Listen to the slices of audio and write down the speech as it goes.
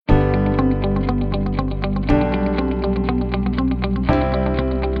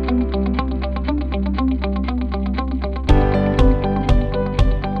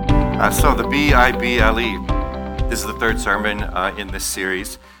So the B-I-B-L-E. This is the third sermon in this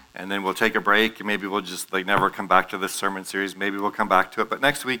series, and then we'll take a break, and maybe we'll just never come back to this sermon series. Maybe we'll come back to it. But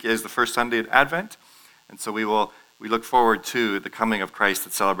next week is the first Sunday in Advent, and so we look forward to the coming of Christ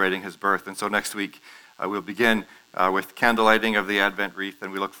and celebrating his birth. And so next week we'll begin with candle lighting of the Advent wreath,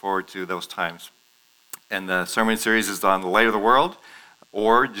 and we look forward to those times. And the sermon series is on the light of the world,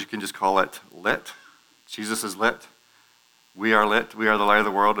 or you can just call it lit. Jesus is lit. We are lit. We are the light of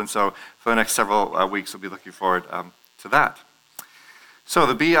the world. And so for the next several weeks, we'll be looking forward to that. So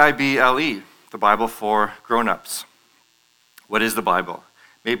the B-I-B-L-E, the Bible for grown-ups. What is the Bible?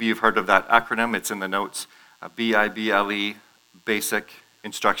 Maybe you've heard of that acronym. It's in the notes. B-I-B-L-E, basic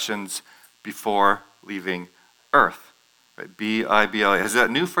instructions before leaving Earth. Right? B-I-B-L-E. Is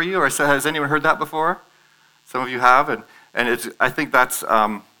that new for you, or has anyone heard that before? Some of you have, and I think that's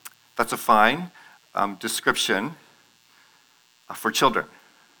a fine description for children.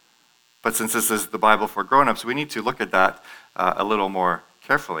 But since this is the Bible for grown-ups, we need to look at that a little more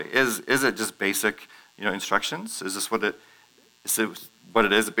carefully. Is it just basic, instructions? Is it what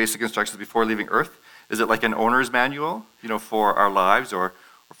it is, basic instructions before leaving Earth? Is it like an owner's manual, for our lives or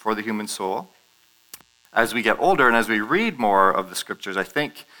for the human soul? As we get older and as we read more of the scriptures, I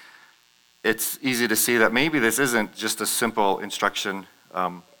think it's easy to see that maybe this isn't just a simple instruction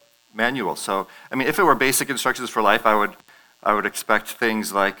manual. So, if it were basic instructions for life, I would expect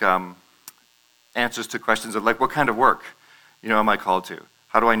things like answers to questions of what kind of work, am I called to?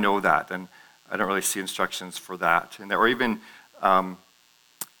 How do I know that? And I don't really see instructions for that. Or even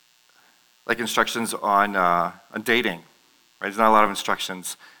instructions on dating, right? There's not a lot of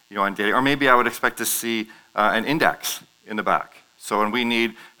instructions, on dating. Or maybe I would expect to see an index in the back. So when we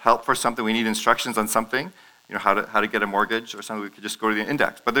need help for something, we need instructions on something, how to get a mortgage or something, we could just go to the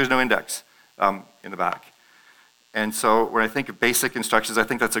index. But there's no index in the back. And so when I think of basic instructions, I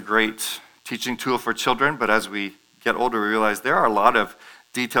think that's a great teaching tool for children. But as we get older, we realize there are a lot of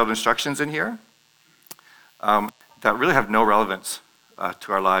detailed instructions in here that really have no relevance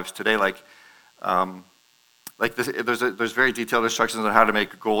to our lives today. There's very detailed instructions on how to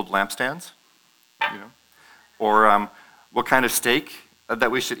make gold lampstands, or what kind of steak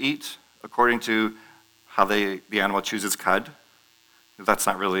that we should eat according to how the animal chooses cud. That's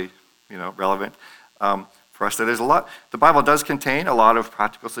not really relevant. For us, there's a lot. The Bible does contain a lot of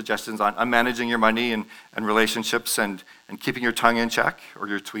practical suggestions on managing your money and relationships and keeping your tongue in check or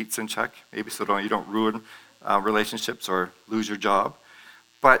your tweets in check, maybe so you don't ruin relationships or lose your job.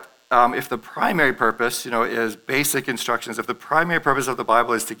 But if the primary purpose, is basic instructions, if the primary purpose of the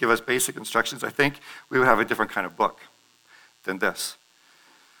Bible is to give us basic instructions, I think we would have a different kind of book than this.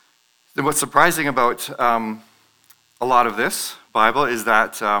 Then what's surprising about a lot of this Bible is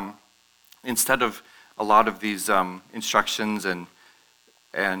that instead of a lot of these instructions and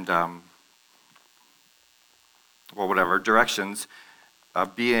directions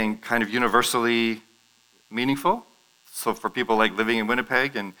being kind of universally meaningful. So for people living in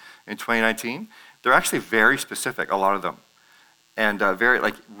Winnipeg in 2019, they're actually very specific, a lot of them, and very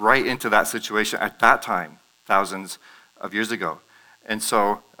right into that situation at that time, thousands of years ago. And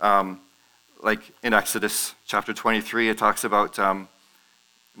so, in Exodus chapter 23, it talks about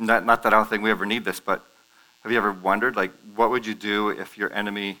not that I don't think we ever need this, but have you ever wondered, what would you do if your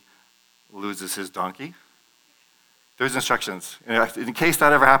enemy loses his donkey? There's instructions in case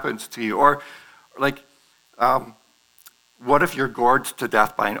that ever happens to you. Or, what if you're gored to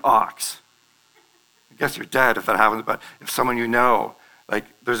death by an ox? I guess you're dead if that happens, but if someone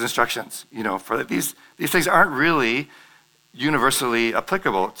there's instructions, for these things aren't really universally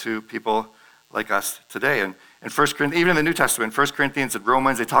applicable to people like us today. And in 1 Corinthians, even in the New Testament, 1 Corinthians and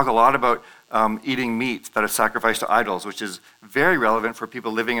Romans, they talk a lot about eating meat that is sacrificed to idols, which is very relevant for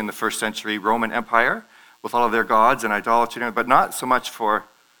people living in the first century Roman Empire with all of their gods and idolatry, but not so much for,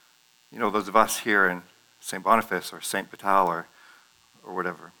 those of us here in St. Boniface or St. Vital or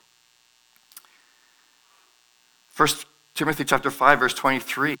whatever. 1 Timothy chapter 5, verse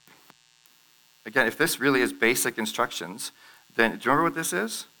 23. Again, if this really is basic instructions, then do you remember what this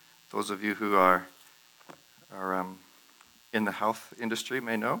is? Those of you who are in the health industry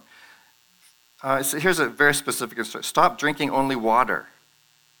may know. So here's a very specific instruction. Stop drinking only water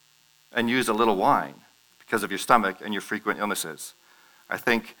and use a little wine because of your stomach and your frequent illnesses. I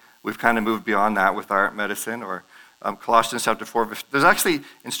think we've kind of moved beyond that with our medicine, or Colossians chapter 4. There's actually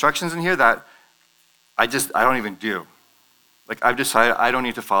instructions in here that I don't even do. I've decided I don't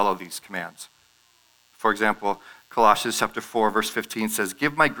need to follow these commands. For example, Colossians chapter 4, verse 15 says,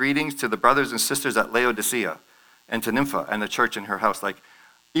 "Give my greetings to the brothers and sisters at Laodicea and to Nympha and the church in her house."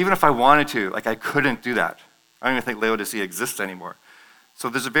 Even if I wanted to, I couldn't do that. I don't even think Laodicea exists anymore. So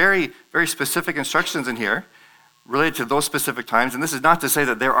there's a very, very specific instructions in here related to those specific times. And this is not to say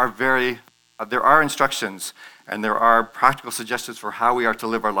that there are instructions and there are practical suggestions for how we are to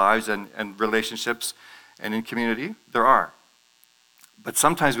live our lives and relationships and in community. There are. But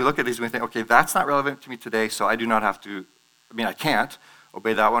sometimes we look at these and we think, okay, that's not relevant to me today, so I do not have to, I can't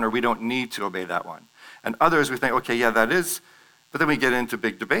obey that one, or we don't need to obey that one. And others we think, okay, yeah, that is, but then we get into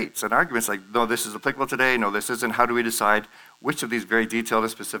big debates and arguments like, no, this is applicable today, no, this isn't. How do we decide which of these very detailed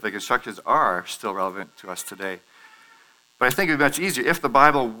and specific instructions are still relevant to us today? But I think it would be much easier if the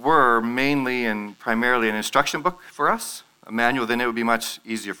Bible were mainly and primarily an instruction book for us, a manual, then it would be much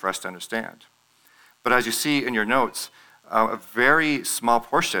easier for us to understand. But as you see in your notes, a very small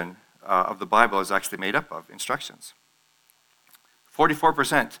portion of the Bible is actually made up of instructions.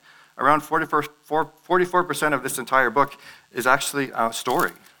 44%, around 44% of this entire book is actually a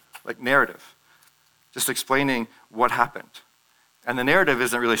story, like narrative, just explaining what happened. And the narrative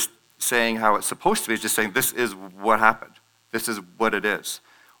isn't really saying how it's supposed to be, it's just saying this is what happened, this is what it is,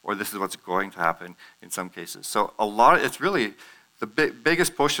 or this is what's going to happen in some cases. So it's really, the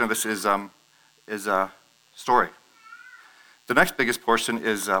biggest portion of this is story. The next biggest portion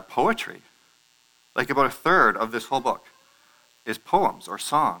is poetry. Like about a third of this whole book is poems or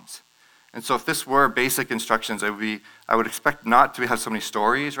songs. And so if this were basic instructions, I would expect not to have so many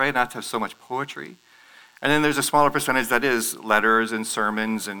stories, right? Not to have so much poetry. And then there's a smaller percentage that is letters and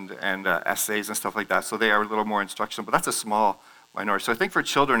sermons and essays and stuff like that. So they are a little more instructional, but that's a small minority. So I think for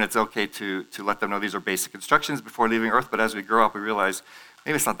children, it's okay to let them know these are basic instructions before leaving Earth. But as we grow up, we realize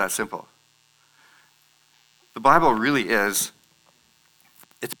maybe it's not that simple. The Bible really is,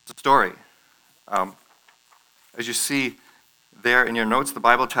 it's a story. As you see there in your notes, the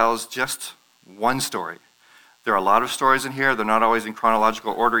Bible tells just one story. There are a lot of stories in here. They're not always in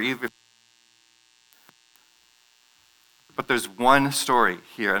chronological order either. But there's one story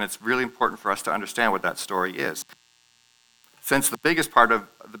here, and it's really important for us to understand what that story is. Since the biggest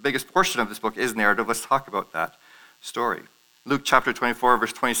portion of this book is narrative, let's talk about that story. Luke chapter 24,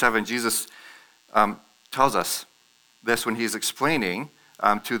 verse 27, Jesus tells us this when he's explaining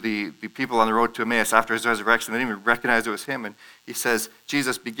to the people on the road to Emmaus after his resurrection. They didn't even recognize it was him. And he says,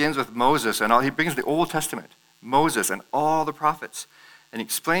 Jesus begins with Moses, and he brings the Old Testament, Moses and all the prophets. And he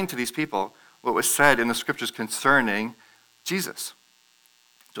explained to these people what was said in the scriptures concerning Jesus.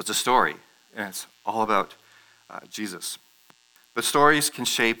 So it's a story, and it's all about Jesus. But stories can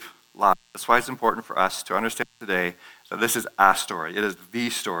shape lives. That's why it's important for us to understand today that this is a story. It is the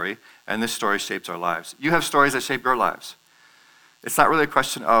story, and this story shapes our lives. You have stories that shape your lives. It's not really a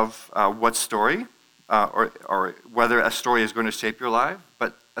question of what story or whether a story is going to shape your life,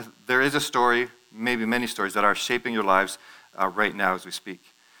 but there is a story, maybe many stories, that are shaping your lives right now as we speak.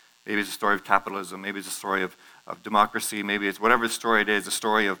 Maybe it's a story of capitalism, maybe it's a story of democracy, maybe it's whatever the story it is, a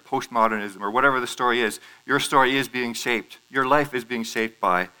story of postmodernism, or whatever the story is. Your story is being shaped. Your life is being shaped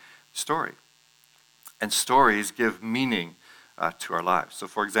by story. And stories give meaning to our lives. So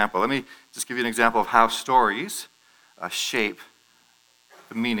for example, let me just give you an example of how stories shape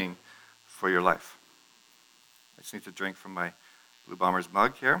the meaning for your life. I just need to drink from my Blue Bombers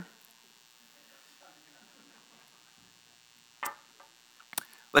mug here.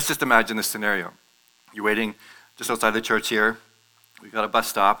 Let's just imagine this scenario. You're waiting just outside the church here. We've got a bus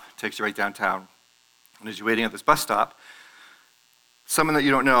stop, takes you right downtown. And as you're waiting at this bus stop, someone that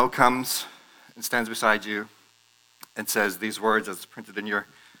you don't know comes and stands beside you and says these words as printed in your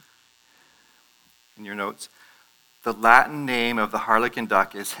notes. The Latin name of the harlequin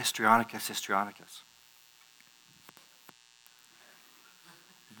duck is Histrionicus histrionicus.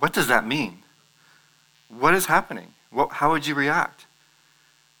 What does that mean? What is happening? How would you react?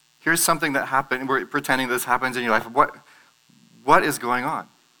 Here's something that happened. We're pretending this happens in your life. What is going on?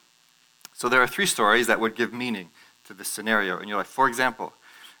 So there are three stories that would give meaning to this scenario in your life. For example,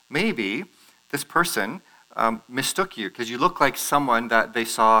 maybe this person mistook you because you look like someone that they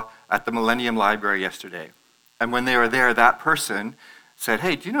saw at the Millennium Library yesterday. And when they were there, that person said,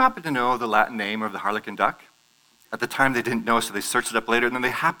 hey, do you happen to know the Latin name of the harlequin duck? At the time, they didn't know, so they searched it up later, and then they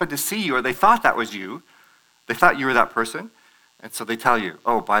happened to see you, or they thought that was you. They thought you were that person, and so they tell you,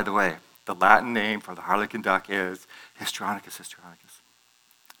 oh, by the way, the Latin name for the harlequin duck is Histrionicus histrionicus.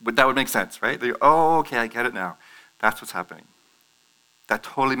 But that would make sense, right? Oh, okay, I get it now. That's what's happening. That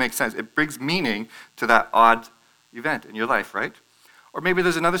totally makes sense. It brings meaning to that odd event in your life, right? Or maybe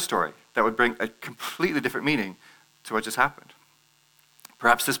there's another story that would bring a completely different meaning to what just happened.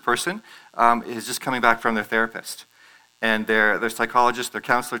 Perhaps this person is just coming back from their therapist, and their psychologist, their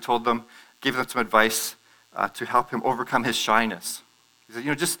counselor gave them some advice to help him overcome his shyness. He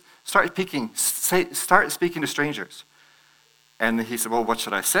said, just start speaking to strangers. And he said, well, what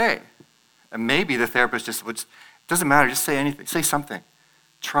should I say? And maybe the therapist just would, it doesn't matter, just say anything, say something.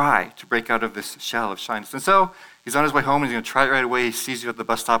 Try to break out of this shell of shyness. And so he's on his way home, and he's going to try it right away. He sees you at the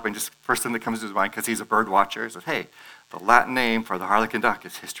bus stop, and just first thing that comes to his mind, because he's a bird watcher, is that, hey, the Latin name for the harlequin duck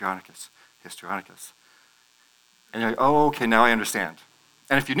is Histrionicus. Histrionicus. And you're like, oh, okay, now I understand.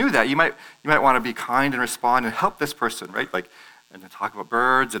 And if you knew that, you might want to be kind and respond and help this person, right? Like, and then talk about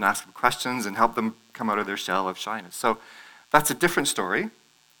birds and ask them questions and help them come out of their shell of shyness. So that's a different story,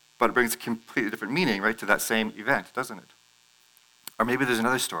 but it brings a completely different meaning, right, to that same event, doesn't it? Or maybe there's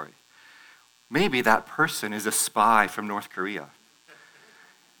another story. Maybe that person is a spy from North Korea,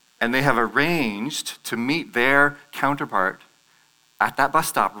 and they have arranged to meet their counterpart at that bus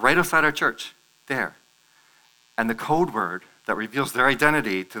stop right outside our church, there. And the code word that reveals their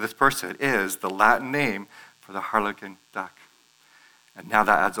identity to this person is the Latin name for the harlequin duck. And now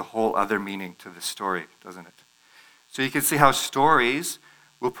that adds a whole other meaning to the story, doesn't it? So you can see how stories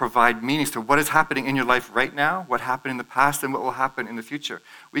will provide meanings to what is happening in your life right now, what happened in the past, and what will happen in the future.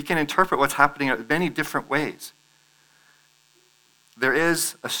 We can interpret what's happening in many different ways. There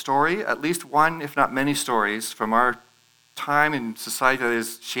is a story, at least one, if not many stories, from our time in society that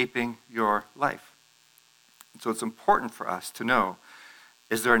is shaping your life. So it's important for us to know,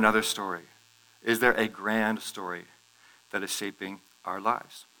 is there another story? Is there a grand story that is shaping our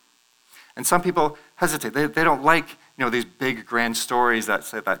lives? And some people hesitate. They don't like, these big grand stories that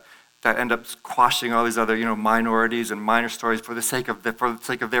say that end up quashing all these other, minorities and minor stories for the sake of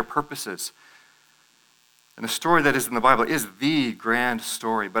their purposes. And the story that is in the Bible is the grand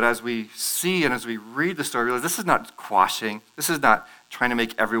story. But as we see and as we read the story, we realize this is not quashing. This is not trying to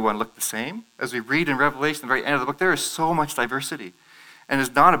make everyone look the same. As we read in Revelation, the very end of the book, there is so much diversity. And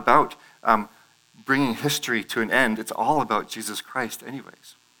it's not about bringing history to an end. It's all about Jesus Christ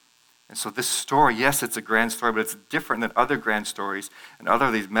anyways. And so this story, yes, it's a grand story, but it's different than other grand stories and other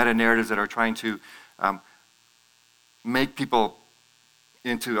of these meta-narratives that are trying to make people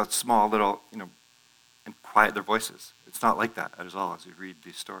into a small little, and quiet their voices. It's not like that at all as we read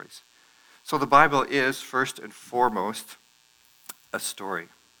these stories. So the Bible is, first and foremost, a story.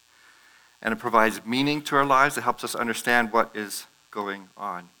 And it provides meaning to our lives. It helps us understand what is going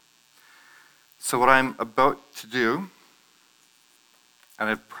on. So what I'm about to do, and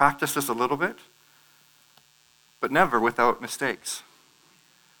I've practiced this a little bit, but never without mistakes.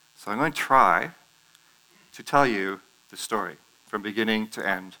 So I'm going to try to tell you the story from beginning to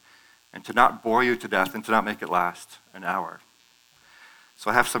end, and to not bore you to death and to not make it last an hour. So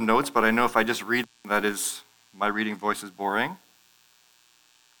I have some notes, but I know if I just read, that is, my reading voice is boring.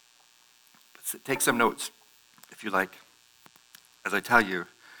 Take some notes, if you like, as I tell you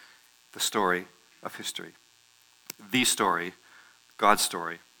the story of history. The story, God's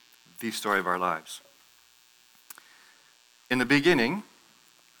story, the story of our lives. In the beginning,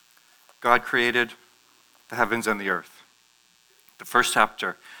 God created the heavens and the earth. The first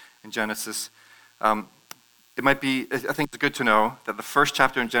chapter in Genesis, it might be, I think it's good to know that the first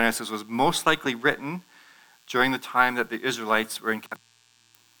chapter in Genesis was most likely written during the time that the Israelites were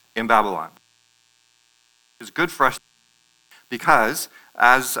in Babylon. It's good for us because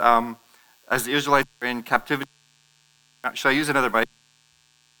as the Israelites were in captivity, should I use another mic?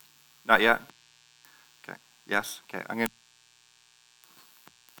 Not yet? Okay, yes, okay, I'm going to.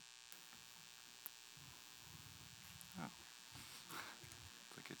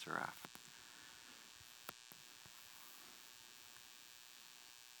 Giraffe.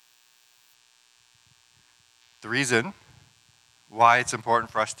 The reason why it's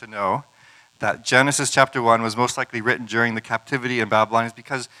important for us to know that Genesis chapter 1 was most likely written during the captivity in Babylon is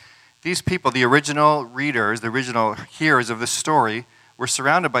because these people, the original readers, the original hearers of this story, were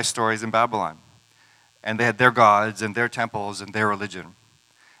surrounded by stories in Babylon. And they had their gods and their temples and their religion.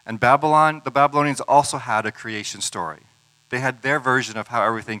 And Babylon, the Babylonians also had a creation story. They had their version of how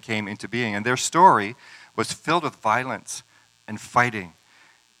everything came into being. And their story was filled with violence and fighting.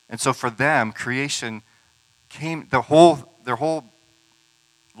 And so for them, creation came, their whole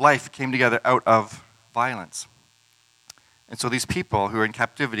life came together out of violence. And so these people who are in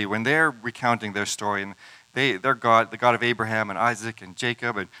captivity, when they're recounting their story, and their God, the God of Abraham and Isaac and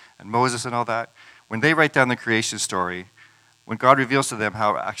Jacob and Moses and all that, when they write down the creation story, when God reveals to them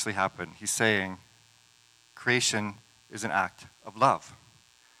how it actually happened, he's saying, creation is an act of love.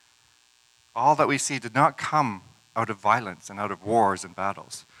 All that we see did not come out of violence and out of wars and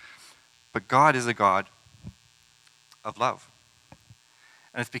battles. But God is a God of love.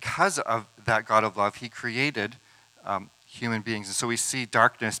 And it's because of that God of love, he created human beings. And so we see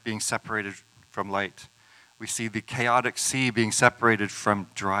darkness being separated from light. We see the chaotic sea being separated from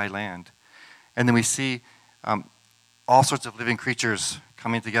dry land. And then we see all sorts of living creatures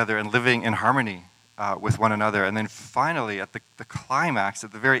coming together and living in harmony with one another. And then finally, at the climax,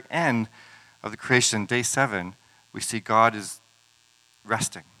 at the very end of the creation, day 7, we see God is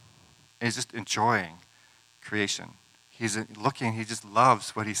resting. He's just enjoying creation. He's looking, he just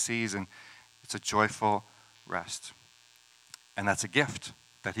loves what he sees, and it's a joyful rest. And that's a gift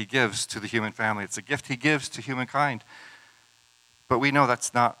that he gives to the human family. It's a gift he gives to humankind. But we know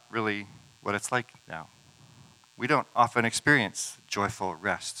that's not really what it's like now. We don't often experience joyful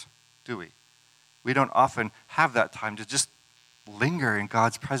rest, do we? We don't often have that time to just linger in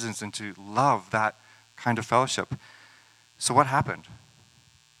God's presence and to love that kind of fellowship. So what happened?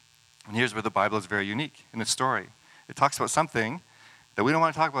 And here's where the Bible is very unique in its story. It talks about something that we don't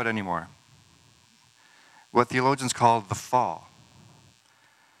want to talk about anymore. What theologians call the fall.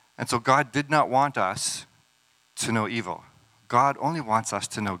 And so God did not want us to know evil. God only wants us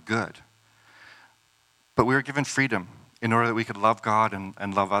to know good. But we were given freedom in order that we could love God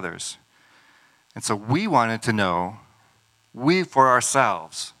and love others. And so we wanted to know, for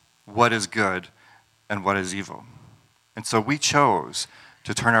ourselves, what is good and what is evil. And so we chose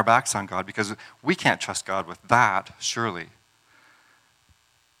to turn our backs on God because we can't trust God with that, surely.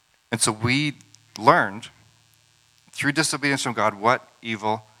 And so we learned through disobedience from God what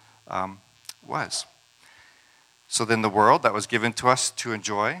evil was. So then the world that was given to us to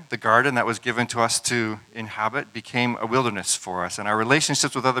enjoy, the garden that was given to us to inhabit, became a wilderness for us. And our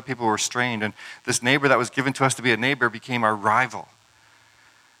relationships with other people were strained. And this neighbor that was given to us to be a neighbor became our rival.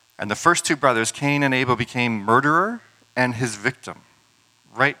 And the first two brothers, Cain and Abel, became murderer and his victim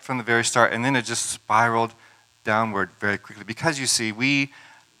right from the very start. And then it just spiraled downward very quickly. Because you see, we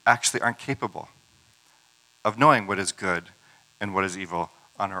actually aren't capable of knowing what is good and what is evil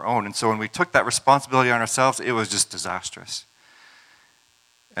on our own. And so when we took that responsibility on ourselves, it was just disastrous.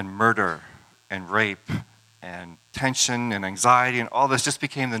 And murder and rape and tension and anxiety and all this just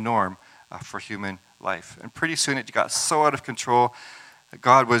became the norm for human life. And pretty soon it got so out of control that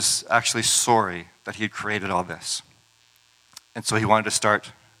God was actually sorry that he had created all this. And so he wanted to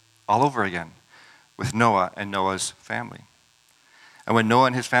start all over again with Noah and Noah's family. And when Noah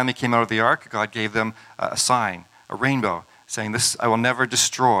and his family came out of the ark, God gave them a sign, a rainbow, saying, "This, I will never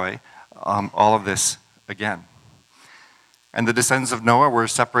destroy all of this again." And the descendants of Noah were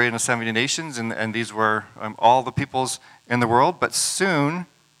separated into 70 nations, and these were all the peoples in the world. But soon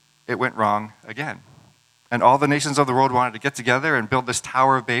it went wrong again. And all the nations of the world wanted to get together and build this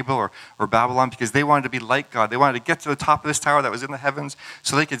Tower of Babel or Babylon because they wanted to be like God. They wanted to get to the top of this tower that was in the heavens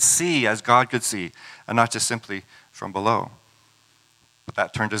so they could see as God could see, and not just simply from below. But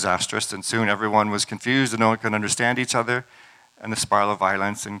that turned disastrous, and soon everyone was confused and no one could understand each other, and the spiral of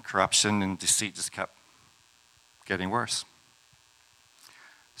violence and corruption and deceit just kept getting worse.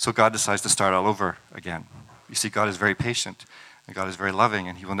 So God decides to start all over again. You see, God is very patient, and God is very loving,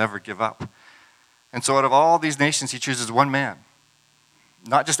 and he will never give up. And so out of all these nations, he chooses one man.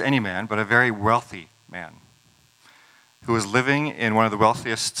 Not just any man, but a very wealthy man who was living in one of the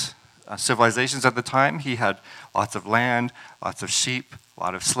wealthiest civilizations at the time. He had lots of land, lots of sheep, a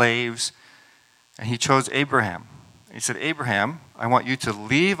lot of slaves, and he chose Abraham. And he said, "Abraham, I want you to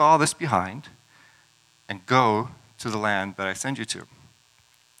leave all this behind and go to the land that I send you to."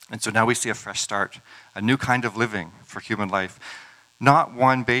 And so now we see a fresh start, a new kind of living for human life. Not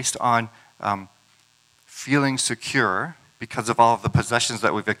one based on feeling secure because of all of the possessions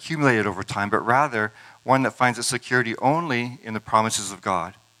that we've accumulated over time, but rather one that finds its security only in the promises of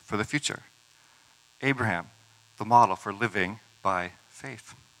God for the future. Abraham, the model for living by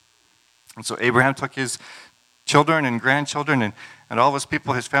faith. And so Abraham took his children and grandchildren and all of his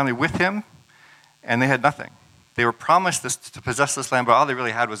people, his family with him, and they had nothing. They were promised this to possess this land, but all they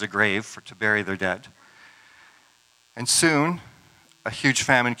really had was a grave to bury their dead. And soon, a huge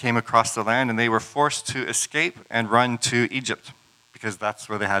famine came across the land, and they were forced to escape and run to Egypt because that's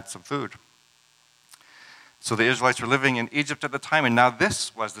where they had some food. So the Israelites were living in Egypt at the time, and now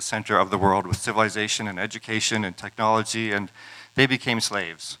this was the center of the world with civilization and education and technology, and they became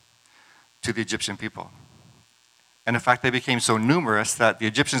slaves to the Egyptian people. And in fact, they became so numerous that the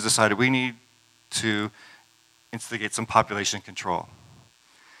Egyptians decided we need to instigate some population control.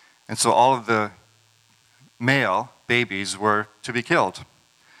 And so all of the male babies were to be killed.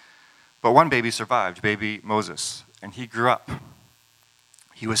 But one baby survived, baby Moses, and he grew up.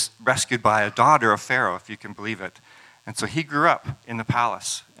 He was rescued by a daughter of Pharaoh, if you can believe it. And so he grew up in the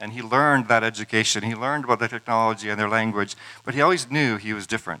palace, and he learned that education. He learned about the technology and their language, but he always knew he was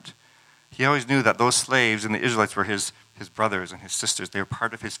different. He always knew that those slaves and the Israelites were his brothers and his sisters. They were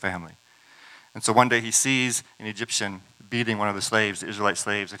part of his family. And so one day he sees an Egyptian beating one of the slaves, the Israelite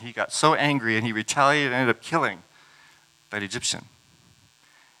slaves, and he got so angry and he retaliated and ended up killing that Egyptian.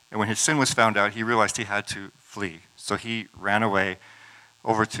 And when his sin was found out, he realized he had to flee. So he ran away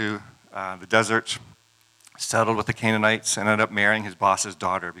over to the desert, settled with the Canaanites, and ended up marrying his boss's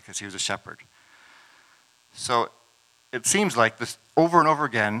daughter because he was a shepherd. So it seems like this over and over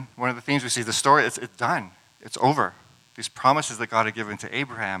again, one of the themes we see, the story, it's done. It's over. These promises that God had given to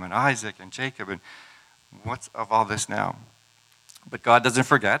Abraham and Isaac and Jacob, and what's of all this now? But God doesn't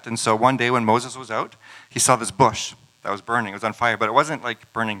forget, and so one day when Moses was out, he saw this bush that was burning. It was on fire, but it wasn't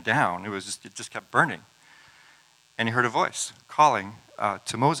like burning down. It just kept burning. And he heard a voice calling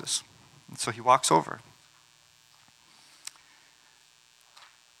to Moses. And so he walks over.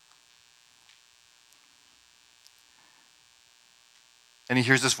 And he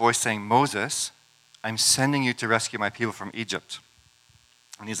hears this voice saying, "Moses, I'm sending you to rescue my people from Egypt."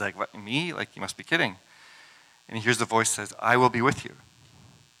 And he's like, "What, me? Like, you must be kidding." And he hears the voice says, "I will be with you."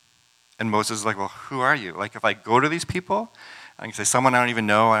 And Moses is like, "Well, who are you? Like, if I go to these people, I can say, someone I don't even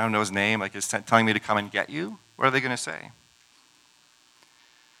know, I don't know his name, like, is telling me to come and get you, what are they going to say?"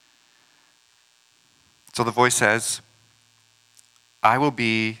 So the voice says, "I will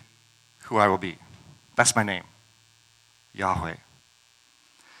be who I will be." That's my name, Yahweh,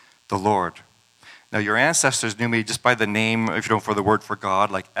 the Lord. Now, your ancestors knew me just by the name, if you don't, for the word for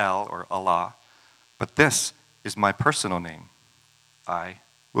God, like El or Allah. But this is my personal name. I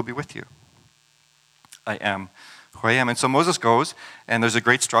will be with you. I am who I am. And so Moses goes, and there's a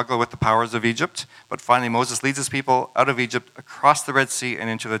great struggle with the powers of Egypt. But finally, Moses leads his people out of Egypt, across the Red Sea, and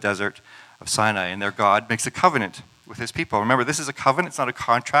into the desert of Sinai. And there God makes a covenant with his people. Remember, this is a covenant. It's not a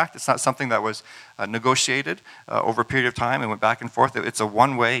contract. It's not something that was negotiated over a period of time and went back and forth. It's a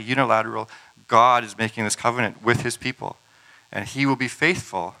one-way, unilateral. God is making this covenant with his people. And he will be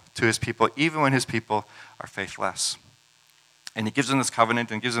faithful to his people, even when his people are faithless. And he gives them this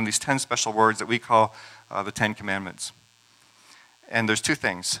covenant and gives them these 10 special words that we call the 10 Commandments. And there's two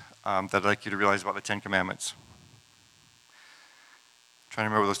things that I'd like you to realize about the 10 Commandments. I'm trying to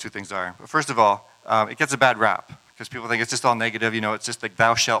remember what those two things are. But first of all, it gets a bad rap because people think it's just all negative. It's just like,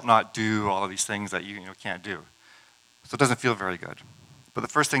 thou shalt not do all of these things that you can't do. So it doesn't feel very good. But the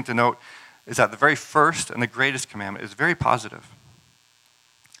first thing to note is that the very first and the greatest commandment is very positive.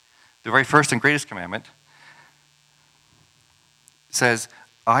 The very first and greatest commandment says,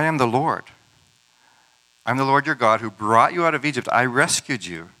 "I am the Lord. I'm the Lord your God who brought you out of Egypt. I rescued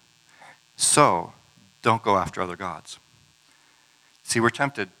you. So don't go after other gods." See, we're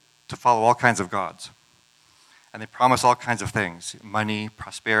tempted to follow all kinds of gods. And they promise all kinds of things: money,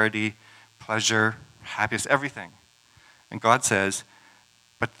 prosperity, pleasure, happiness, everything. And God says,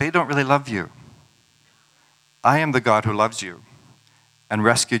 but they don't really love you. I am the God who loves you and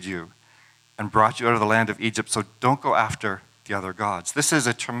rescued you and brought you out of the land of Egypt, so don't go after the other gods. This is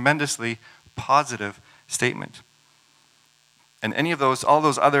a tremendously positive statement. And all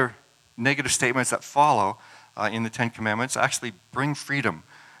those other negative statements that follow in the 10 Commandments actually bring freedom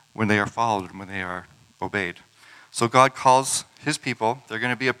when they are followed and when they are obeyed. So God calls his people. They're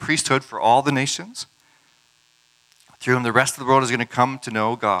going to be a priesthood for all the nations. Through whom the rest of the world is going to come to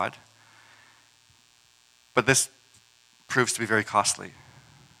know God. But this proves to be very costly.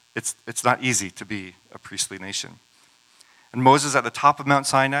 It's not easy to be a priestly nation. And Moses is at the top of Mount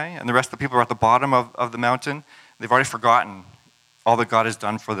Sinai, and the rest of the people are at the bottom of the mountain. They've already forgotten all that God has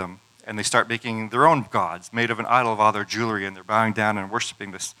done for them. And they start making their own gods, made of an idol of all their jewelry, and they're bowing down and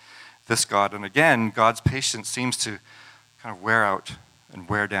worshiping this God. And again, God's patience seems to kind of wear out and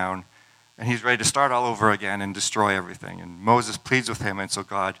wear down. And he's ready to start all over again and destroy everything. And Moses pleads with him, and so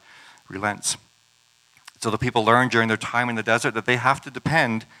God relents. So the people learn during their time in the desert that they have to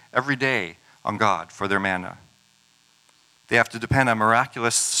depend every day on God for their manna. They have to depend on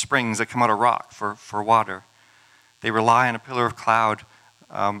miraculous springs that come out of rock for water. They rely on a pillar of cloud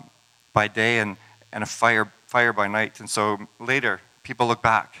by day and a fire by night. And so later, people look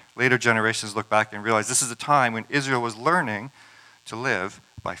back. Later generations look back and realize this is a time when Israel was learning to live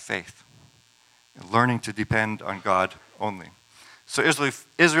by faith. Learning to depend on God only. So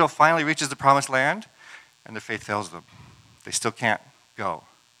Israel finally reaches the promised land, and their faith fails them. They still can't go.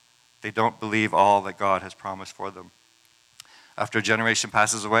 They don't believe all that God has promised for them. After a generation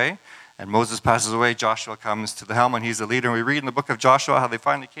passes away, and Moses passes away, Joshua comes to the helm, and he's the leader. And we read in the book of Joshua how they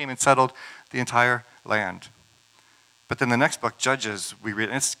finally came and settled the entire land. But then the next book, Judges, we read,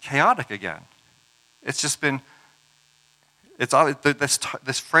 and it's chaotic again. It's just been...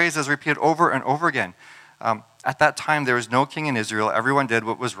 This phrase is repeated over and over again. At that time, there was no king in Israel. Everyone did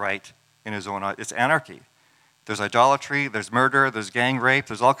what was right in his own eyes. It's anarchy. There's idolatry, there's murder, there's gang rape,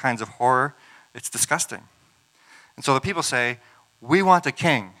 there's all kinds of horror. It's disgusting. And so the people say, we want a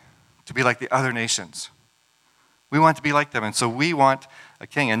king to be like the other nations. We want to be like them, and so we want a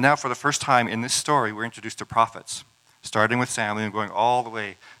king. And now for the first time in this story, we're introduced to prophets, starting with Samuel and going all the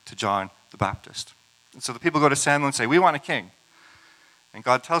way to John the Baptist. And so the people go to Samuel and say, we want a king. And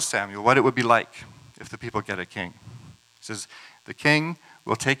God tells Samuel what it would be like if the people get a king. He says, the king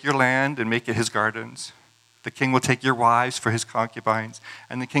will take your land and make it his gardens. The king will take your wives for his concubines.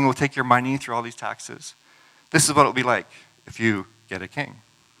 And the king will take your money through all these taxes. This is what it will be like if you get a king.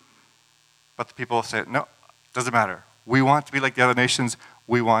 But the people say, no, doesn't matter. We want to be like the other nations.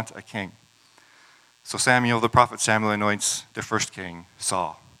 We want a king. So Samuel, the prophet Samuel, anoints their first king,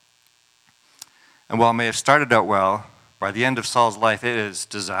 Saul. And while it may have started out well, by the end of Saul's life, it is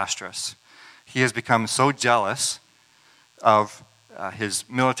disastrous. He has become so jealous of his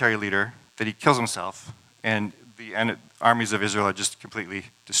military leader that he kills himself, and the armies of Israel are just completely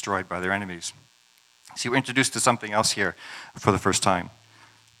destroyed by their enemies. See, we're introduced to something else here for the first time.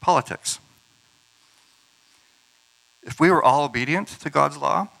 Politics. If we were all obedient to God's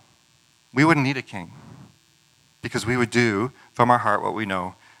law, we wouldn't need a king, because we would do from our heart what we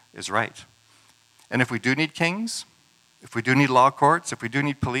know is right. And if we do need kings, if we do need law courts, if we do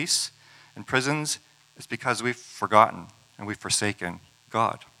need police and prisons, it's because we've forgotten and we've forsaken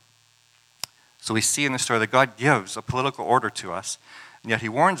God. So we see in the story that God gives a political order to us, and yet he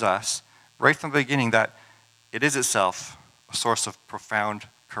warns us right from the beginning that it is itself a source of profound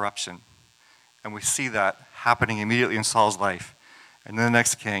corruption. And we see that happening immediately in Saul's life, and then the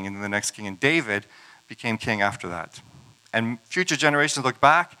next king, and then the next king. And David became king after that. And future generations look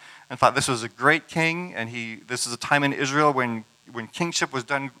back and thought this was a great king, and this is a time in Israel when kingship was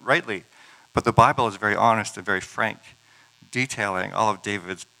done rightly. But the Bible is very honest and very frank, detailing all of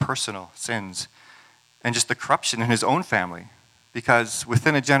David's personal sins and just the corruption in his own family. Because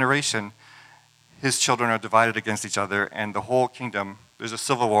within a generation, his children are divided against each other, and the whole kingdom, there's a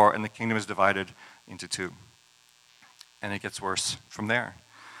civil war, and the kingdom is divided into two. And it gets worse from there.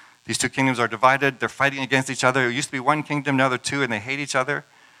 These two kingdoms are divided, they're fighting against each other. It used to be one kingdom, now they're two, and they hate each other.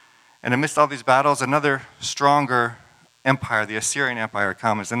 And amidst all these battles, another stronger empire, the Assyrian Empire,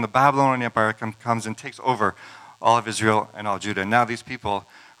 comes, and the Babylonian Empire comes and takes over all of Israel and all Judah. And now these people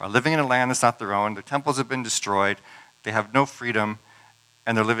are living in a land that's not their own. Their temples have been destroyed. They have no freedom,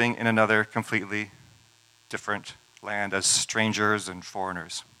 and they're living in another completely different land as strangers and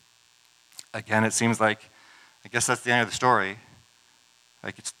foreigners. Again, it seems like, I guess that's the end of the story.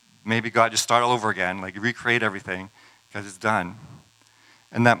 Like maybe God just start all over again, like recreate everything because it's done.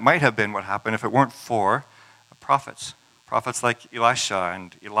 And that might have been what happened if it weren't for prophets. Prophets like Elisha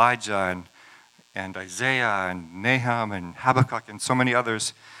and Elijah and Isaiah and Nahum and Habakkuk and so many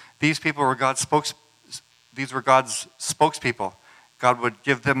others. These people were God's spokespeople. God would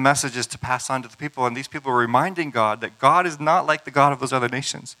give them messages to pass on to the people, and these people were reminding God that God is not like the God of those other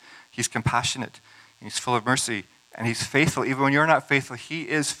nations. He's compassionate, and he's full of mercy, and he's faithful. Even when you're not faithful, he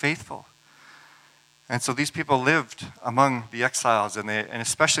is faithful. And so these people lived among the exiles, and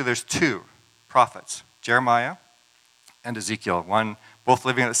especially there's two prophets, Jeremiah and Ezekiel, one both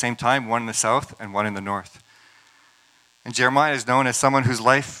living at the same time, one in the south and one in the north. And Jeremiah is known as someone whose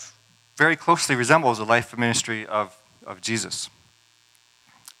life very closely resembles the life and ministry of Jesus.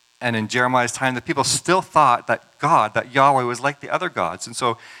 And in Jeremiah's time, the people still thought that Yahweh, was like the other gods. And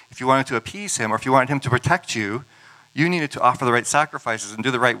so if you wanted to appease him, or if you wanted him to protect you, you needed to offer the right sacrifices and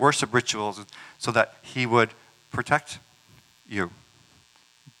do the right worship rituals so that he would protect you.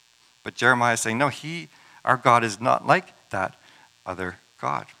 But Jeremiah is saying, no, our God is not like that other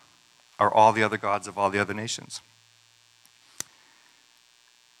God, or all the other gods of all the other nations.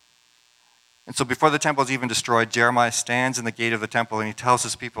 And so before the temple is even destroyed, Jeremiah stands in the gate of the temple and he tells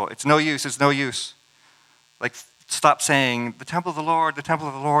his people, it's no use. Like, stop saying, the temple of the Lord, the temple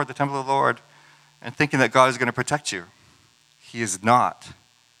of the Lord, the temple of the Lord, and thinking that God is going to protect you. He is not.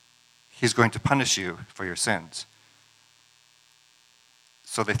 He's going to punish you for your sins.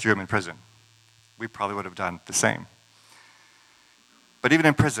 So they threw him in prison. We probably would have done the same. But even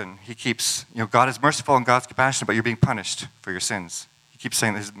in prison, he keeps, God is merciful and God's compassionate, but you're being punished for your sins. He keeps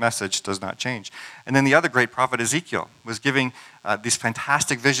saying that his message does not change. And then the other great prophet, Ezekiel, was giving these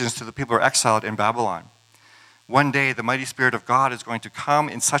fantastic visions to the people who are exiled in Babylon. One day, the mighty Spirit of God is going to come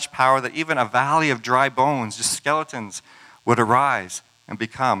in such power that even a valley of dry bones, just skeletons, would arise and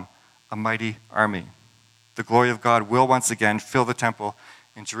become a mighty army. The glory of God will once again fill the temple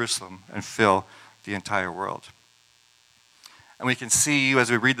in Jerusalem and fill the entire world. And we can see as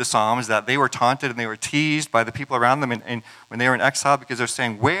we read the Psalms that they were taunted and they were teased by the people around them and when they were in exile because they're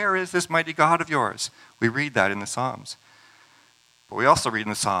saying, where is this mighty God of yours? We read that in the Psalms. But we also read in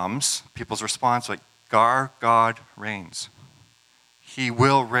the Psalms people's response like, our God reigns. He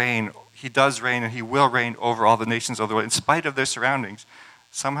will reign. he does reign and he will reign over all the nations of the world in spite of their surroundings.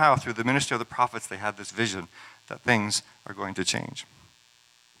 Somehow, through the ministry of the prophets, they had this vision that things are going to change.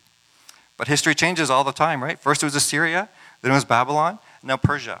 But history changes all the time, right? First it was Assyria, then it was Babylon, now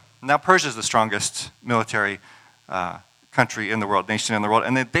Persia. Now Persia is the strongest military country in the world, nation in the world,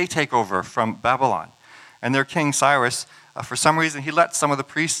 and then they take over from Babylon. And their king Cyrus, for some reason, he let some of the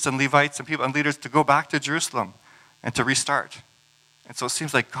priests and Levites and people and leaders to go back to Jerusalem and to restart. And so it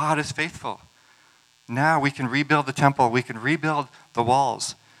seems like God is faithful. Now we can rebuild the temple, we can rebuild the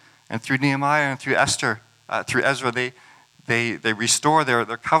walls. And through Nehemiah and through Esther, through Ezra, they restore their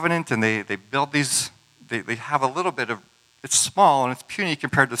covenant, and they build these, they have a little bit of, it's small and it's puny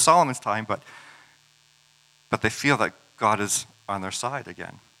compared to Solomon's time, but they feel that God is on their side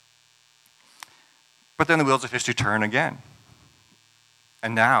again. But then the wheels of history turn again.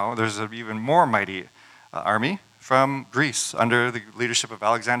 And now there's an even more mighty army from Greece under the leadership of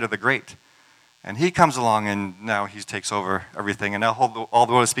Alexander the Great. And he comes along, and now he takes over everything. And now all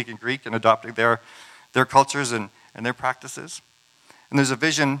the world is speaking Greek and adopting their cultures and their practices. And there's a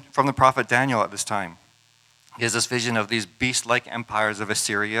vision from the prophet Daniel at this time. He has this vision of these beast-like empires of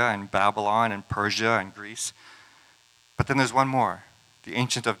Assyria and Babylon and Persia and Greece. But then there's one more, the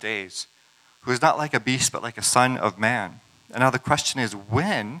Ancient of Days, who is not like a beast but like a son of man. And now the question is,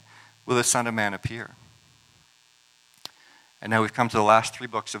 when will the Son of Man appear? And now we've come to the last three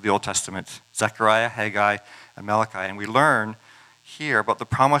books of the Old Testament, Zechariah, Haggai, and Malachi. And we learn here about the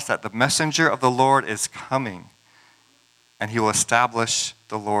promise that the messenger of the Lord is coming, and he will establish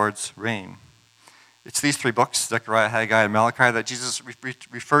the Lord's reign. It's these three books, Zechariah, Haggai, and Malachi, that Jesus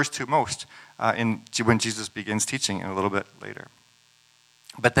refers to most when Jesus begins teaching a little bit later.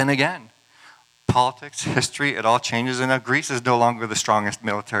 But then again, politics, history, it all changes, and now Greece is no longer the strongest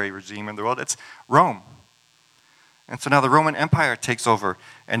military regime in the world. It's Rome. And so now the Roman Empire takes over,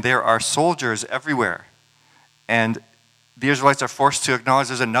 and there are soldiers everywhere. And the Israelites are forced to acknowledge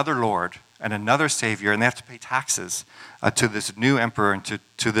there's another Lord and another Savior, and they have to pay taxes to this new emperor and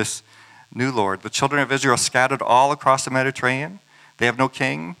to this new Lord. The children of Israel scattered all across the Mediterranean. They have no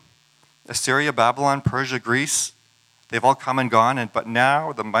king. Assyria, Babylon, Persia, Greece, they've all come and gone, but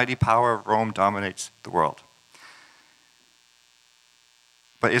now the mighty power of Rome dominates the world.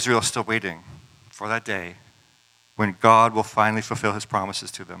 But Israel is still waiting for that day when God will finally fulfill his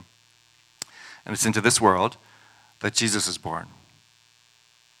promises to them. And it's into this world that Jesus is born.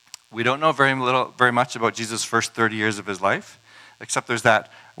 We don't know very much about Jesus' first 30 years of his life, except there's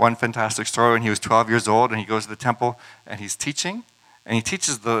that one fantastic story when he was 12 years old and he goes to the temple and he's teaching, and he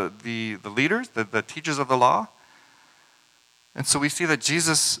teaches the leaders, the teachers of the law. And so we see that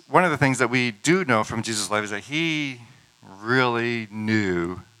Jesus, one of the things that we do know from Jesus' life is that he really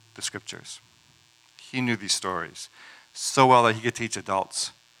knew the scriptures. He knew these stories so well that he could teach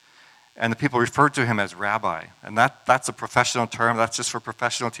adults. And the people referred to him as rabbi. And that's a professional term. That's just for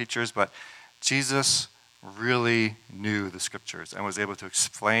professional teachers. But Jesus really knew the scriptures and was able to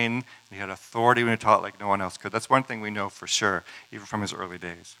explain. He had authority when he taught like no one else could. That's one thing we know for sure, even from his early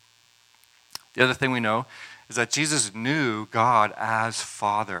days. The other thing we know is that Jesus knew God as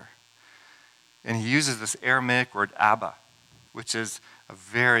Father. And he uses this Aramaic word Abba, which is a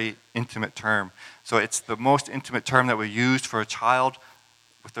very intimate term. So it's the most intimate term that we used for a child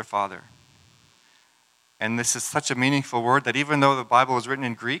with their father. And this is such a meaningful word that even though the Bible was written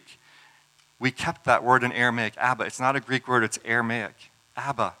in Greek, we kept that word in Aramaic, Abba. It's not a Greek word, it's Aramaic.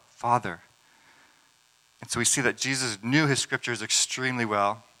 Abba, Father. And so we see that Jesus knew his scriptures extremely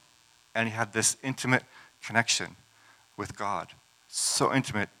well, and he had this intimate connection with God. So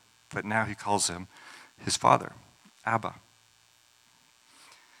intimate that now he calls him his Father, Abba.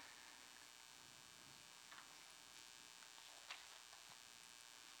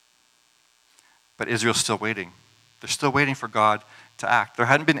 But Israel's still waiting. They're still waiting for God to act. There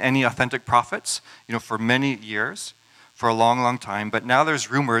hadn't been any authentic prophets, for many years, for a long, long time. But now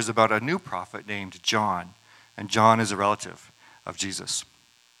there's rumors about a new prophet named John. And John is a relative of Jesus.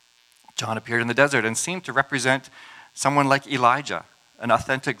 John appeared in the desert and seemed to represent someone like Elijah, an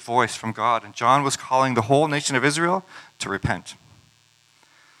authentic voice from God. And John was calling the whole nation of Israel to repent.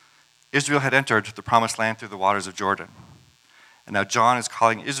 Israel had entered the promised land through the waters of Jordan. And now John is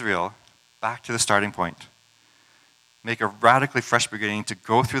calling Israel back to the starting point. Make a radically fresh beginning to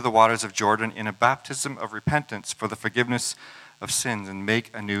go through the waters of Jordan in a baptism of repentance for the forgiveness of sins and make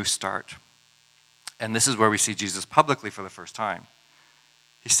a new start. And this is where we see Jesus publicly for the first time.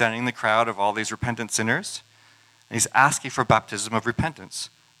 He's standing in the crowd of all these repentant sinners, and he's asking for baptism of repentance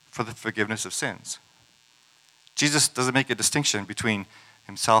for the forgiveness of sins. Jesus doesn't make a distinction between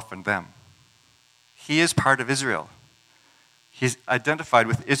himself and them. He is part of Israel. He's identified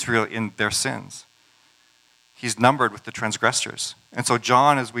with Israel in their sins. He's numbered with the transgressors. And so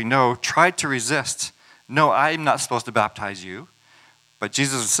John, as we know, tried to resist. No, I'm not supposed to baptize you. But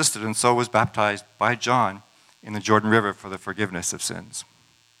Jesus insisted, and so was baptized by John in the Jordan River for the forgiveness of sins.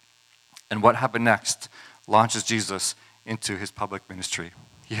 And what happened next launches Jesus into his public ministry.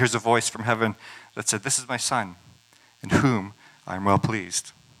 He hears a voice from heaven that said, "This is my son, in whom I am well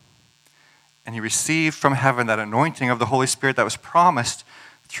pleased." And he received from heaven that anointing of the Holy Spirit that was promised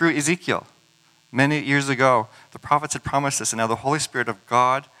through Ezekiel. Many years ago, the prophets had promised this, and now the Holy Spirit of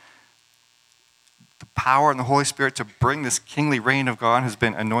God, the power and the Holy Spirit to bring this kingly reign of God has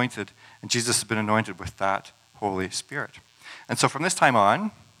been anointed, and Jesus has been anointed with that Holy Spirit. And so from this time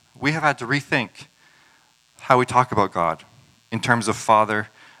on, we have had to rethink how we talk about God in terms of Father,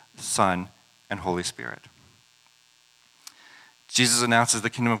 Son, and Holy Spirit. Jesus announces the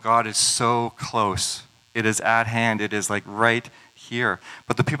kingdom of God is so close. It is at hand. It is like right here.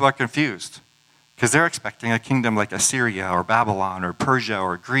 But the people are confused because they're expecting a kingdom like Assyria or Babylon or Persia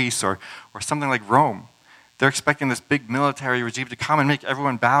or Greece or something like Rome. They're expecting this big military regime to come and make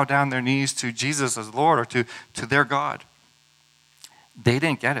everyone bow down their knees to Jesus as Lord or to their God. They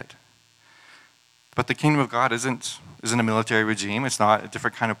didn't get it. But the kingdom of God isn't a military regime. It's not a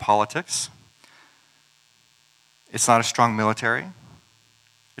different kind of politics. It's not a strong military.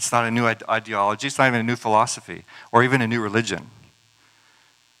 It's not a new ideology. It's not even a new philosophy or even a new religion.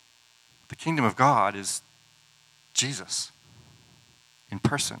 The kingdom of God is Jesus in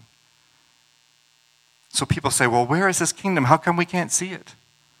person. So people say, well, where is this kingdom? How come we can't see it?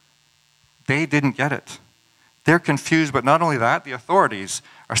 They didn't get it. They're confused, but not only that, the authorities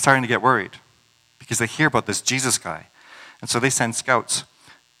are starting to get worried because they hear about this Jesus guy. And so they send scouts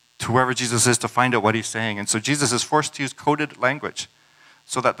to wherever Jesus is to find out what he's saying. And so Jesus is forced to use coded language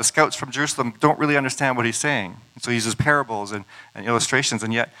so that the scouts from Jerusalem don't really understand what he's saying. And so he uses parables and illustrations,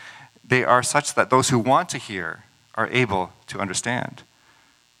 and yet they are such that those who want to hear are able to understand.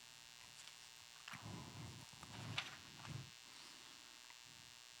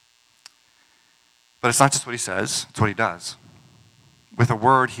 But it's not just what he says, it's what he does. With a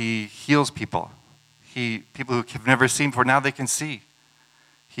word, he heals people. People who have never seen before, now they can see.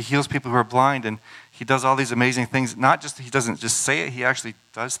 He heals people who are blind, and he does all these amazing things. Not just, he doesn't just say it, he actually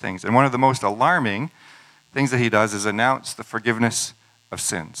does things. And one of the most alarming things that he does is announce the forgiveness of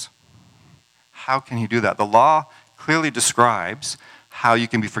sins. How can he do that? The law clearly describes how you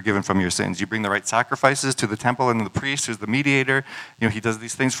can be forgiven from your sins. You bring the right sacrifices to the temple and the priest, who's the mediator. He does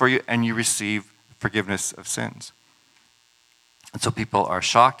these things for you, and you receive forgiveness of sins. And so people are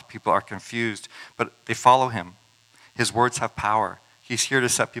shocked, people are confused, but they follow him. His words have power. He's here to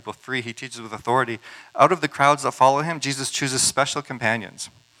set people free. He teaches with authority. Out of the crowds that follow him, Jesus chooses special companions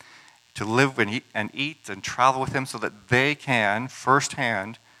to live and eat and travel with him so that they can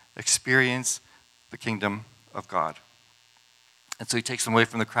firsthand experience the kingdom of God. And so he takes them away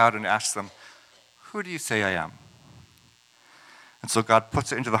from the crowd and asks them, "Who do you say I am?" And so God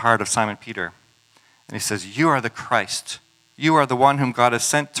puts it into the heart of Simon Peter. And he says, "You are the Christ. You are the one whom God has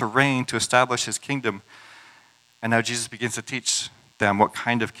sent to reign, to establish his kingdom." And now Jesus begins to teach them what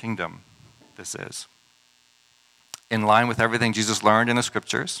kind of kingdom this is. In line with everything Jesus learned in the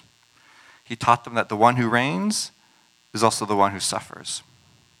scriptures, he taught them that the one who reigns is also the one who suffers,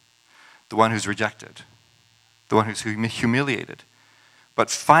 the one who's rejected, the one who's humiliated,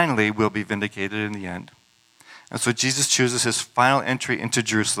 but finally will be vindicated in the end. And so Jesus chooses his final entry into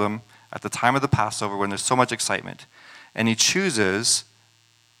Jerusalem at the time of the Passover when there's so much excitement. And he chooses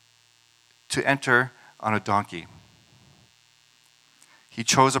to enter on a donkey. He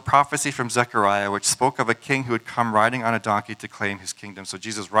chose a prophecy from Zechariah which spoke of a king who would come riding on a donkey to claim his kingdom. So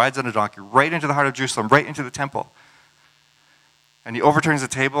Jesus rides on a donkey right into the heart of Jerusalem, right into the temple. And he overturns the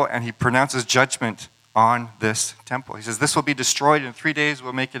table and he pronounces judgment on this temple. He says, "This will be destroyed in 3 days,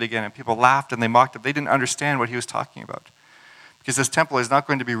 we'll make it again." And people laughed and they mocked him. They didn't understand what he was talking about. Because this temple is not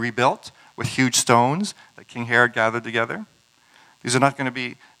going to be rebuilt with huge stones that King Herod gathered together. These are not going to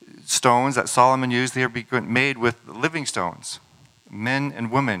be stones that Solomon used. They are made with living stones, men and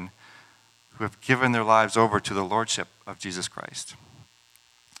women who have given their lives over to the lordship of Jesus Christ.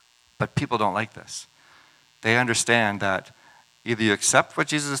 But people don't like this. They understand that either you accept what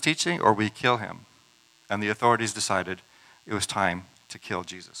Jesus is teaching or we kill him. And the authorities decided it was time to kill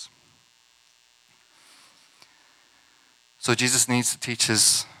Jesus. So Jesus needs to teach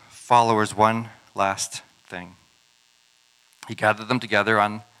his followers one last thing. He gathered them together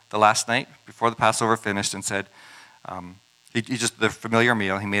on the last night before the Passover finished and said, the familiar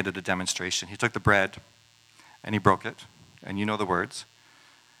meal, he made it a demonstration. He took the bread and he broke it, and you know the words.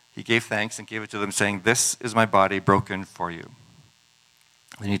 He gave thanks and gave it to them saying, "This is my body broken for you.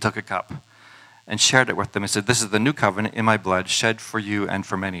 Then he took a cup and shared it with them and said, "This is the new covenant in my blood, shed for you and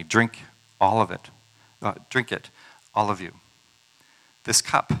for many. Drink all of it. Drink it, all of you. This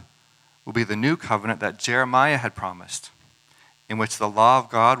cup will be the new covenant that Jeremiah had promised, in which the law of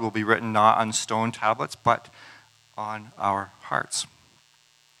God will be written not on stone tablets, but on our hearts."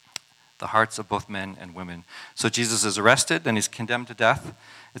 The hearts of both men and women. So Jesus is arrested and he's condemned to death.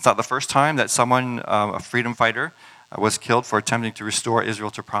 It's not the first time that someone, a freedom fighter, was killed for attempting to restore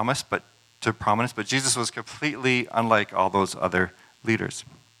Israel to prominence, but Jesus was completely unlike all those other leaders.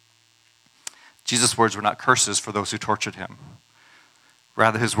 Jesus' words were not curses for those who tortured him.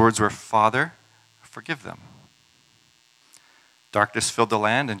 Rather, his words were, "Father, forgive them." Darkness filled the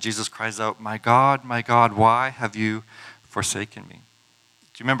land, and Jesus cries out, my God, why have you forsaken me?"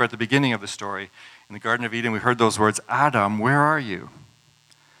 Do you remember at the beginning of the story, in the Garden of Eden, we heard those words, "Adam, where are you?"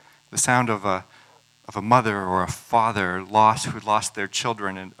 The sound of a mother or a father who lost their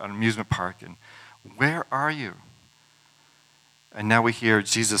children in an amusement park, and "Where are you?" And now we hear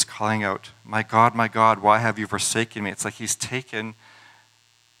Jesus calling out, my God, why have you forsaken me?" It's like he's taken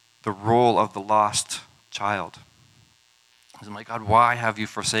the role of the lost child. He's like, "My God, why have you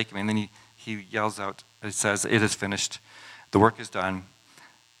forsaken me?" And then he yells out, it says, "It is finished. The work is done.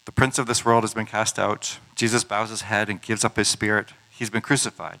 The prince of this world has been cast out." Jesus bows his head and gives up his spirit. He's been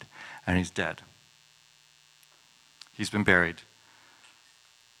crucified and he's dead. He's been buried.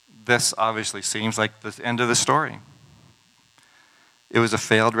 This obviously seems like the end of the story. It was a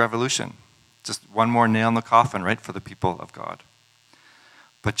failed revolution. Just one more nail in the coffin, right, for the people of God.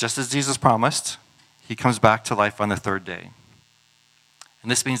 But just as Jesus promised, he comes back to life on the third day.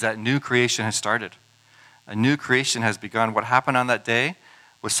 And this means that new creation has started. A new creation has begun. What happened on that day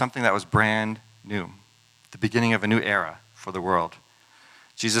was something that was brand new, the beginning of a new era for the world.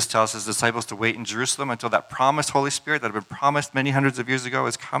 Jesus tells his disciples to wait in Jerusalem until that promised Holy Spirit that had been promised many hundreds of years ago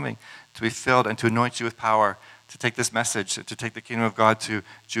is coming to be filled and to anoint you with power, to take this message, to take the kingdom of God to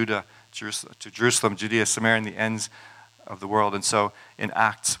Jerusalem, Judea, Samaria, and the ends of the world. And so in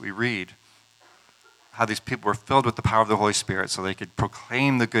Acts, we read how these people were filled with the power of the Holy Spirit so they could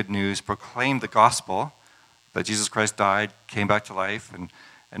proclaim the good news, proclaim the gospel that Jesus Christ died, came back to life, and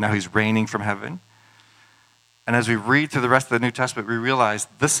now he's reigning from heaven. And as we read through the rest of the New Testament, we realize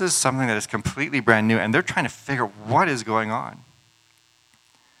this is something that is completely brand new, and they're trying to figure out what is going on.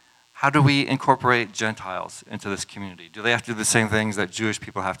 How do we incorporate Gentiles into this community? Do they have to do the same things that Jewish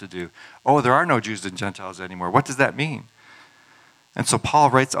people have to do? Oh, there are no Jews and Gentiles anymore. What does that mean? And so Paul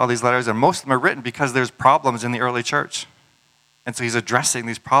writes all these letters, and most of them are written because there's problems in the early church. And so he's addressing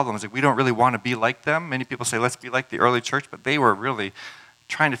these problems. Like, we don't really want to be like them. Many people say, let's be like the early church, but they were really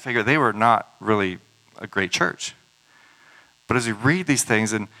trying to figure, they were not really a great church. But as we read these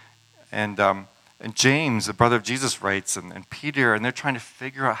things, and James, the brother of Jesus, writes, and Peter, and they're trying to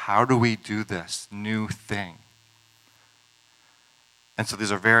figure out, how do we do this new thing? And so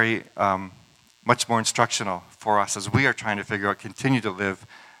these are very much more instructional for us as we are trying to figure out, continue to live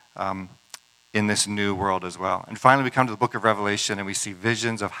in this new world as well. And finally, we come to the book of Revelation, and we see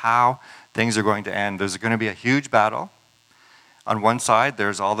visions of how things are going to end. There's going to be a huge battle. On one side,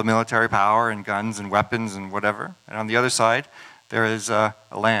 there's all the military power and guns and weapons and whatever. And on the other side, there is a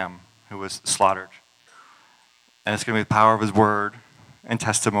lamb who was slaughtered. And it's going to be the power of his word and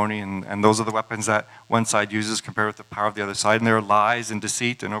testimony. And those are the weapons that one side uses compared with the power of the other side. And there are lies and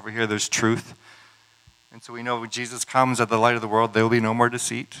deceit. And over here, there's truth. And so we know when Jesus comes as the light of the world, there will be no more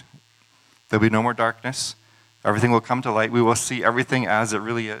deceit. There will be no more darkness. Everything will come to light. We will see everything as it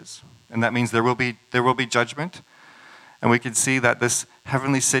really is. And that means there will be judgment. And we can see that this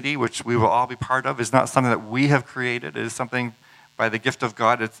heavenly city, which we will all be part of, is not something that we have created. It is something by the gift of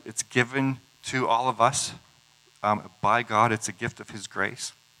God. It's given to all of us by God. It's a gift of his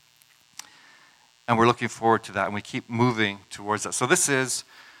grace. And we're looking forward to that, and we keep moving towards that. So this is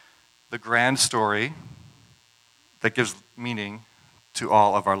the grand story that gives meaning to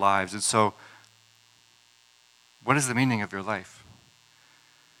all of our lives. And so, what is the meaning of your life?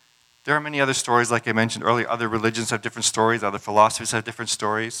 There are many other stories, like I mentioned earlier. Other religions have different stories. Other philosophies have different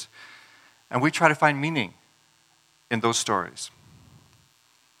stories. And we try to find meaning in those stories.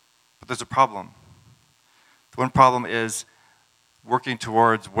 But there's a problem. The one problem is working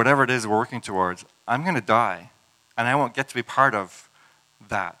towards whatever it is we're working towards. I'm going to die, and I won't get to be part of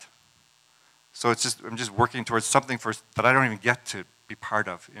that. So I'm just working towards something that I don't even get to be part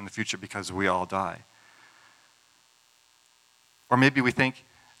of in the future because we all die. Or maybe we think,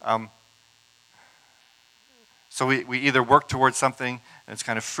 so we either work towards something and it's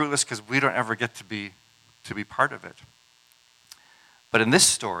kind of fruitless because we don't ever get to be part of it. But in this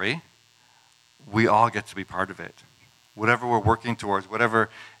story, we all get to be part of it. whatever we're working towards, whatever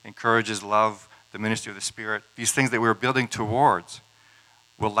encourages love, the ministry of the Spirit, these things that we're building towards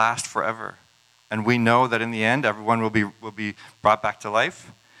will last forever. And we know that in the end, everyone will be brought back to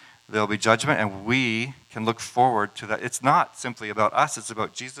life. There'll be judgment, and we can look forward to that. It's not simply about us, it's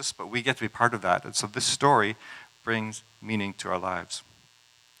about Jesus, but we get to be part of that. And so this story brings meaning to our lives.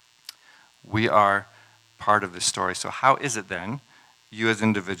 We are part of this story. So how is it then, you as an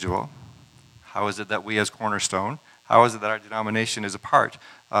individual, how is it that we as Cornerstone, how is it that our denomination is a part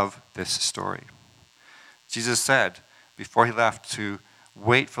of this story? Jesus said before he left to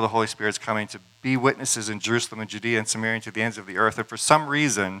wait for the Holy Spirit's coming, to be witnesses in Jerusalem and Judea and Samaria and to the ends of the earth. And for some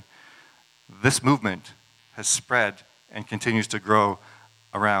reason, this movement has spread and continues to grow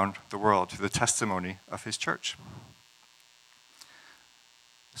around the world through the testimony of his church.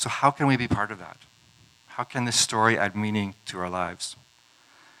 So how can we be part of that? How can this story add meaning to our lives?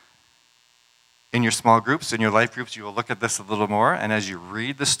 In your small groups, in your life groups, you will look at this a little more. And as you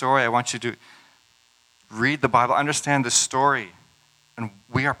read the story, I want you to read the Bible, understand the story, and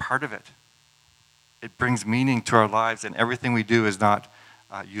we are part of it. It brings meaning to our lives, and everything we do is not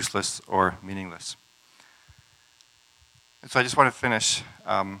useless or meaningless. And so I just want to finish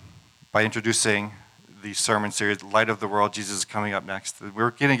by introducing the sermon series, Light of the World, Jesus is Coming Up Next.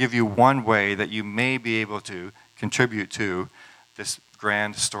 We're going to give you one way that you may be able to contribute to this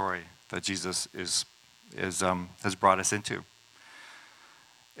grand story that Jesus has brought us into.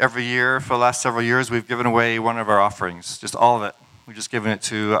 Every year, for the last several years, we've given away one of our offerings, just all of it. We've just given it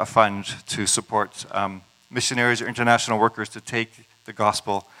to a fund to support missionaries or international workers to take the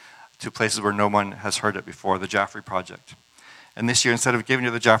gospel to places where no one has heard it before, the Jaffrey Project. And this year, instead of giving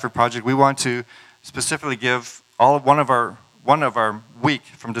to the Jaffrey Project, we want to specifically give one of our week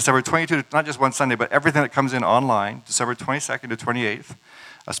from December 22 to not just one Sunday, but everything that comes in online, December 22nd to 28th,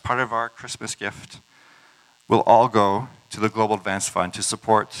 as part of our Christmas gift, will all go to the Global Advance Fund to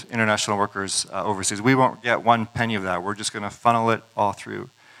support international workers overseas. We won't get one penny of that. We're just going to funnel it all through.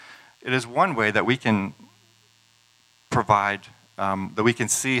 It is one way that we can provide, that we can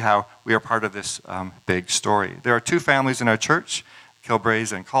see how we are part of this big story. There are two families in our church,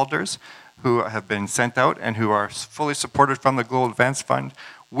 Kilbrays and Calders, who have been sent out and who are fully supported from the Global Advance Fund.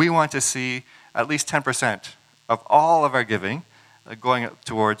 We want to see at least 10% of all of our giving going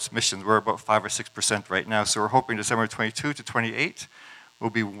towards missions. We're about 5 or 6% right now, so we're hoping December 22 to 28 will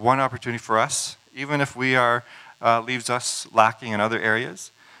be one opportunity for us, even if we leaves us lacking in other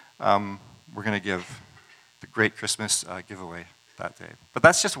areas. We're going to give the great Christmas giveaway that day. But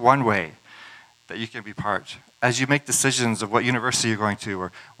that's just one way that you can be part. As you make decisions of what university you're going to,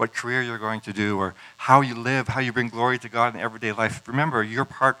 or what career you're going to do, or how you live, how you bring glory to God in everyday life, remember, you're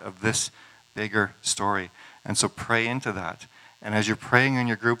part of this bigger story. And so pray into that. And as you're praying in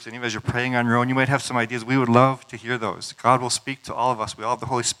your groups, and even as you're praying on your own, you might have some ideas. We would love to hear those. God will speak to all of us. We all have the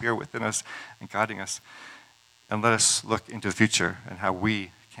Holy Spirit within us and guiding us. And let us look into the future and how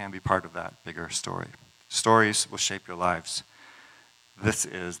we can be part of that bigger story. Stories will shape your lives. This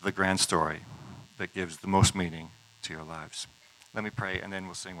is the grand story that gives the most meaning to your lives. Let me pray, and then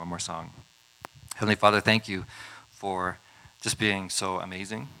we'll sing one more song. Heavenly Father, thank you for just being so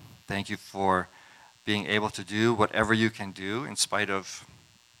amazing. Thank you for being able to do whatever you can do in spite of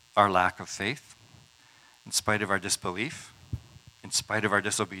our lack of faith, in spite of our disbelief, in spite of our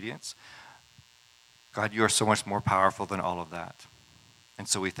disobedience. God, you are so much more powerful than all of that. And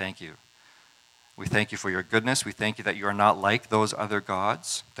so we thank you. We thank you for your goodness. We thank you that you are not like those other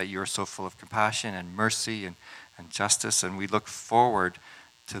gods, that you are so full of compassion and mercy and justice. And we look forward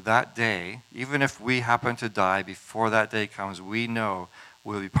to that day. Even if we happen to die before that day comes, we know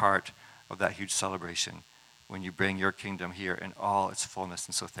we'll be part of that huge celebration when you bring your kingdom here in all its fullness.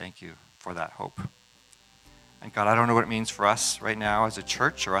 And so thank you for that hope. And God, I don't know what it means for us right now as a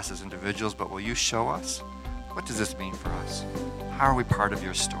church or us as individuals, but will you show us? What does this mean for us? How are we part of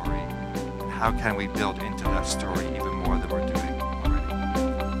your story? And how can we build into that story even more than we're doing?